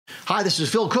Hi, this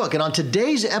is Phil Cooke, and on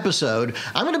today's episode,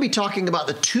 I'm going to be talking about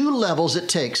the 2 levels it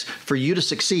takes for you to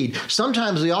succeed.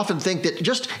 Sometimes we often think that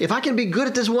just if I can be good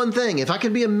at this one thing, if I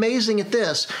can be amazing at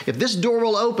this, if this door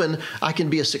will open, I can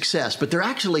be a success. But there are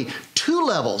actually 2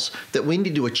 levels that we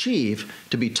need to achieve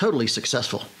to be totally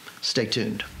successful. Stay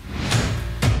tuned.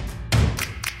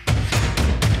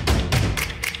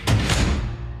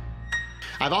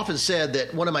 I've often said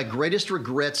that one of my greatest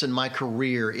regrets in my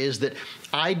career is that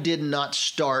I did not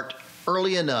start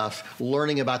early enough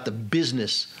learning about the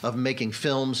business of making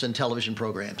films and television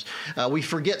programs. We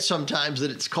forget sometimes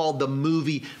that it's called the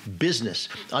movie business.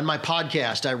 On my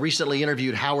podcast, I recently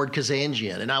interviewed Howard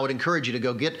Kazanjian, and I would encourage you to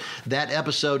go get that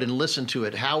episode and listen to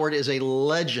it. Howard is a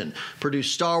legend,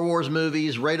 produced Star Wars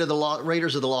movies,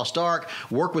 Raiders of the Lost Ark,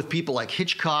 worked with people like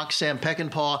Hitchcock, Sam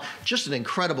Peckinpah, just an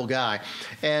incredible guy,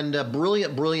 and a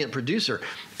brilliant producer.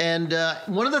 And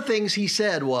one of the things he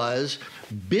said was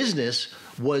business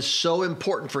was so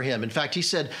important for him. In fact, he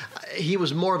said he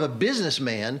was more of a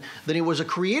businessman than he was a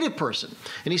creative person.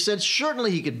 And he said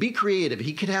certainly he could be creative,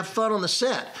 he could have fun on the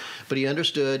set, but he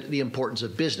understood the importance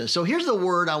of business. So here's the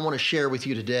word I want to share with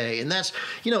you today, and that's,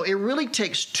 it really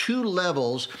takes 2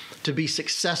 levels to be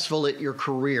successful at your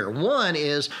career. One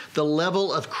is the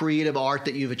level of creative art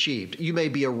that you've achieved. You may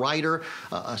be a writer,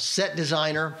 a set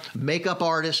designer, makeup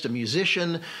artist, a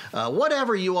musician,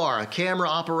 whatever you are, a camera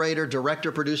operator,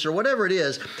 director, producer, whatever it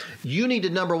is, you need to,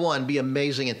 number one, be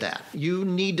amazing at that. You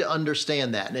need to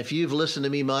understand that. And if you've listened to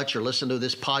me much or listened to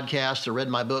this podcast or read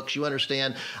my books, you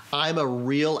understand I'm a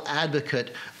real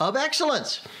advocate of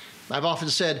excellence. I've often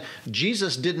said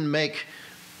Jesus didn't make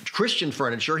Christian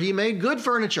furniture, he made good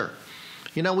furniture.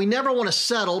 We never want to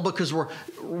settle because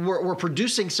we're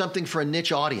producing something for a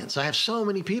niche audience. I have so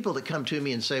many people that come to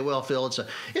me and say, well, Phil,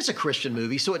 it's a Christian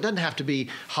movie, so it doesn't have to be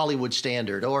Hollywood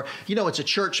standard. Or, it's a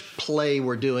church play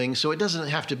we're doing, so it doesn't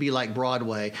have to be like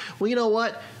Broadway. Well, you know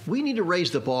what? We need to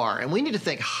raise the bar, and we need to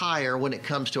think higher when it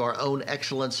comes to our own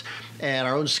excellence and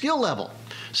our own skill level.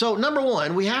 So number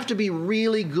one, we have to be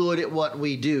really good at what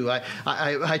we do.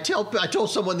 I told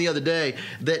someone the other day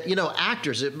that,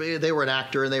 actors, they were an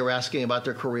actor and they were asking about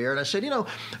their career. And I said,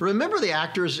 remember the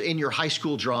actors in your high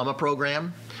school drama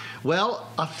program? Well,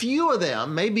 a few of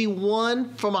them, maybe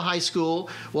one from a high school,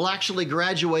 will actually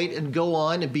graduate and go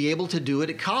on and be able to do it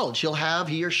at college.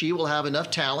 He or she will have enough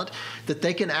talent that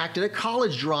they can act at a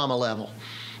college drama level.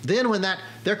 Then when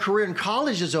their career in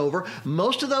college is over,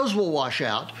 most of those will wash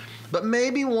out. But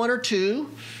maybe 1 or 2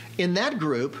 in that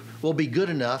group will be good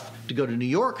enough to go to New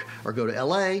York or go to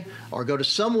LA or go to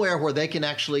somewhere where they can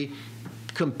actually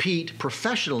compete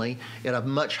professionally at a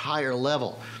much higher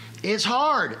level. It's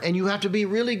hard, and you have to be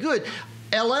really good.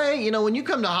 LA, when you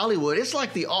come to Hollywood, it's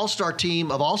like the all-star team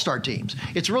of all-star teams.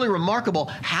 It's really remarkable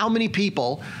how many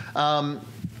people are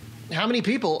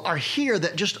here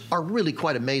that just are really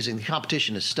quite amazing. The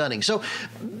competition is stunning. So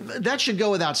that should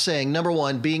go without saying. Number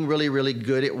one, being really, really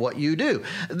good at what you do.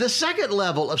 The second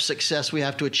level of success we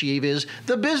have to achieve is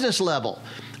the business level.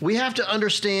 We have to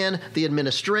understand the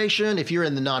administration, if you're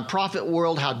in the nonprofit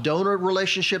world, how donor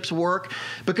relationships work.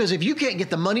 Because if you can't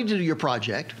get the money to do your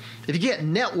project, if you can't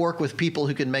network with people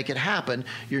who can make it happen,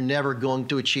 you're never going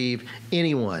to achieve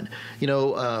anyone.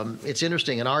 It's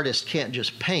interesting. An artist can't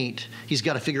just paint. He's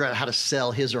got to figure out how to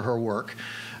sell his or her work.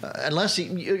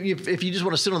 If you just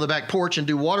want to sit on the back porch and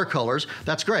do watercolors,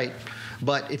 that's great.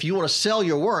 But if you want to sell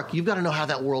your work, you've got to know how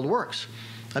that world works.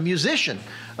 A musician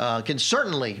can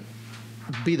certainly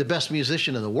be the best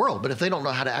musician in the world, but if they don't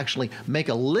know how to actually make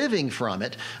a living from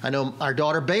it. I know our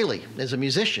daughter Bailey is a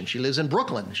musician. She lives in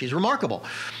Brooklyn. She's remarkable.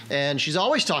 And she's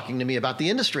always talking to me about the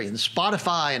industry and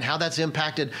Spotify and how that's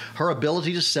impacted her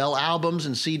ability to sell albums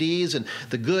and CDs and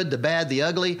the good, the bad, the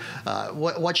ugly,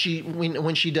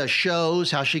 when she does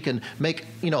shows, how she can make,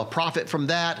 a profit from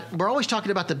that. We're always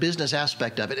talking about the business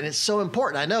aspect of it. And it's so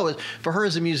important. I know for her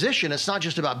as a musician, it's not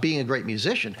just about being a great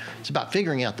musician. It's about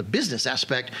figuring out the business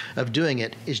aspect of doing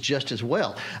it is just as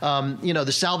well.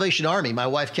 The Salvation Army, my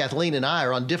wife Kathleen and I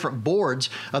are on different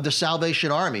boards of the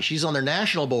Salvation Army. She's on their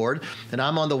national board, and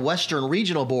I'm on the Western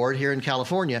Regional Board here in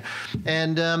California.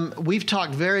 And we've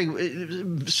talked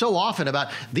so often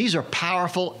about these are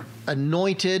powerful,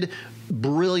 anointed,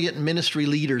 brilliant ministry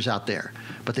leaders out there.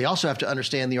 But they also have to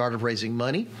understand the art of raising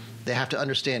money. They have to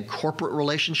understand corporate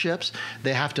relationships.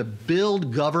 They have to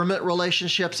build government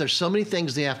relationships. There's so many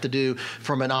things they have to do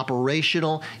from an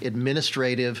operational,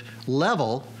 administrative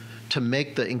level to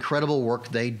make the incredible work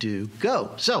they do go.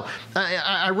 So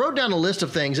I wrote down a list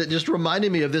of things that just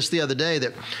reminded me of this the other day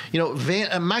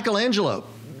that, Michelangelo,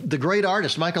 the great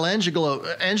artist,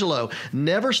 Michelangelo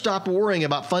never stopped worrying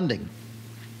about funding.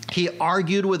 He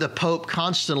argued with the Pope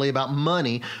constantly about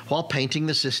money while painting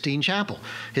the Sistine Chapel.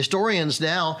 Historians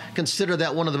now consider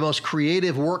that one of the most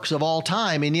creative works of all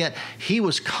time, and yet he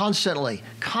was constantly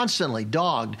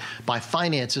dogged by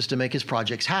finances to make his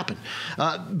projects happen.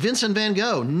 Vincent van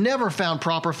Gogh never found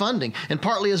proper funding, and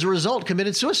partly as a result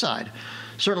committed suicide.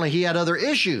 Certainly he had other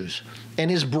issues,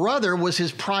 and his brother was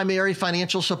his primary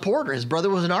financial supporter. His brother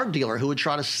was an art dealer who would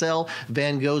try to sell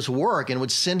Van Gogh's work and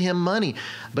would send him money.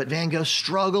 But Van Gogh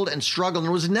struggled and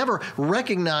was never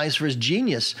recognized for his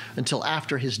genius until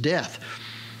after his death.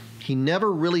 He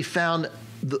never really found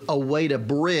a way to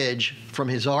bridge from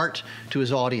his art to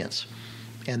his audience,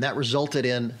 and that resulted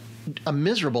in a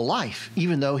miserable life,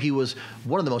 even though he was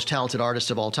one of the most talented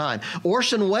artists of all time.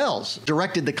 Orson Welles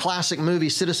directed the classic movie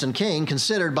Citizen Kane,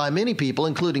 considered by many people,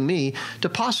 including me, to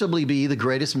possibly be the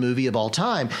greatest movie of all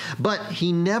time. But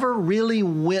he never really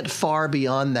went far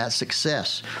beyond that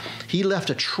success. He left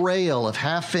a trail of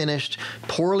half-finished,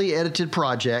 poorly edited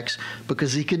projects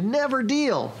because he could never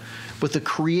deal with the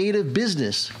creative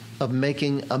business of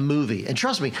making a movie. And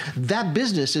trust me, that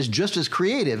business is just as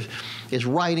creative as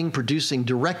writing, producing,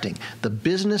 directing. The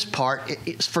business part,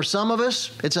 for some of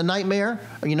us, it's a nightmare.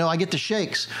 You know, I get the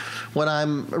shakes when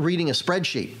I'm reading a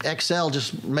spreadsheet. Excel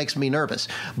just makes me nervous.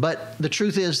 But the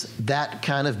truth is, that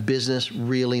kind of business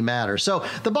really matters. So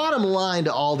the bottom line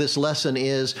to all this lesson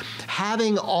is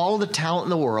having all the talent in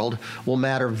the world will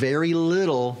matter very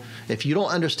little if you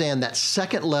don't understand that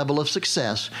second level of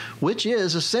success, which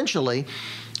is essentially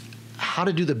how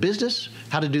to do the business,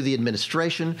 how to do the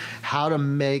administration, how to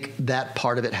make that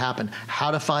part of it happen. How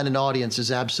to find an audience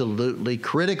is absolutely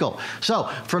critical. So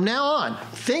from now on,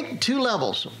 think 2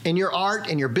 levels in your art,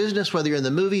 in your business, whether you're in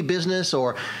the movie business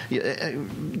or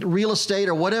real estate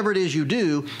or whatever it is you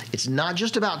do. It's not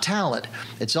just about talent.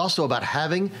 It's also about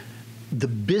having the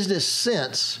business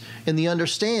sense and the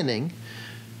understanding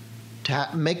to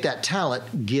make that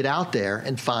talent get out there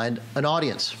and find an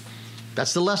audience.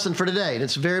 That's the lesson for today, and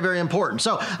it's very, very important.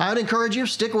 So I would encourage you,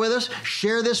 stick with us,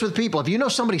 share this with people. If you know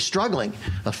somebody struggling,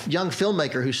 a young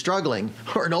filmmaker who's struggling,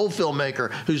 or an old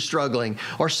filmmaker who's struggling,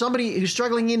 or somebody who's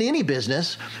struggling in any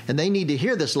business, and they need to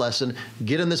hear this lesson,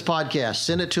 get in this podcast,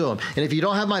 send it to them. And if you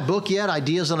don't have my book yet,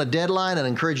 Ideas on a Deadline, I'd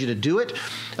encourage you to do it.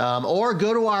 Or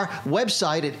go to our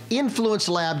website at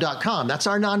influencelab.com. That's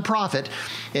our nonprofit.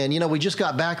 And, you know, we just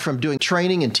got back from doing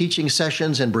training and teaching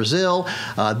sessions in Brazil.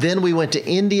 Then we went to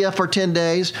India for 10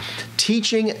 days,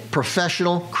 teaching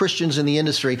professional Christians in the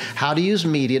industry how to use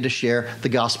media to share the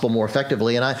gospel more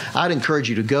effectively. And I'd encourage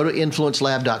you to go to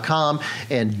influencelab.com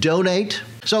and donate.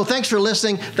 So thanks for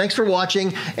listening. Thanks for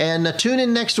watching. And tune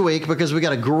in next week because we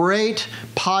got a great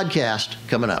podcast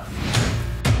coming up.